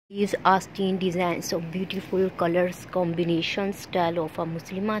These asteen design, so beautiful colors combination style of a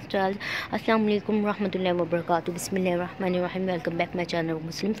Muslima style. Assalamu alaikum rahmatullahi wa barakatuh. Bismillahirrahmanirrahim. Welcome back my channel.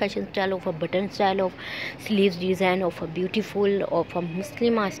 Muslim fashion style of a button style of sleeves design of a beautiful of a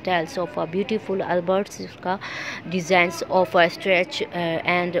Muslima styles of a beautiful Albert's designs of a stretch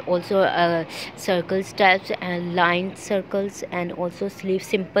and also circle styles and lined circles, and also sleeves,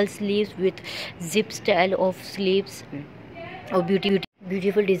 simple sleeves with zip style of sleeves of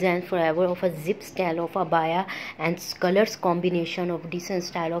beautiful design forever of a zip style of abaya, and colors combination of decent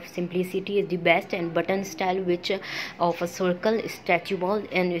style of simplicity is the best, and button style which of a circle, stretchable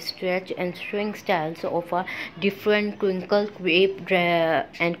and stretch and string styles of a different crinkle, crepe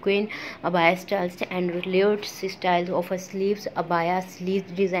and queen abaya styles, and layered styles of a sleeves abaya sleeves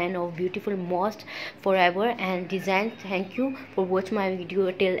design of beautiful most forever and design. Thank you for watch my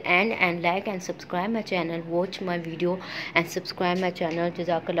video till end, and like and subscribe my channel, watch my video and subscribe my channel.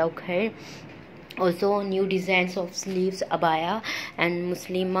 Jazakallahu khair. Also new designs of sleeves abaya and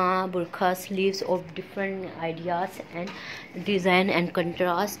Muslima burkha sleeves of different ideas and design and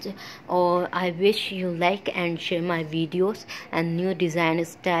contrast. Or I wish you like and share my videos and new design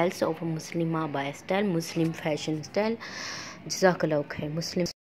styles of Muslima abaya style, Muslim fashion style. Jazakallahu khair. Muslim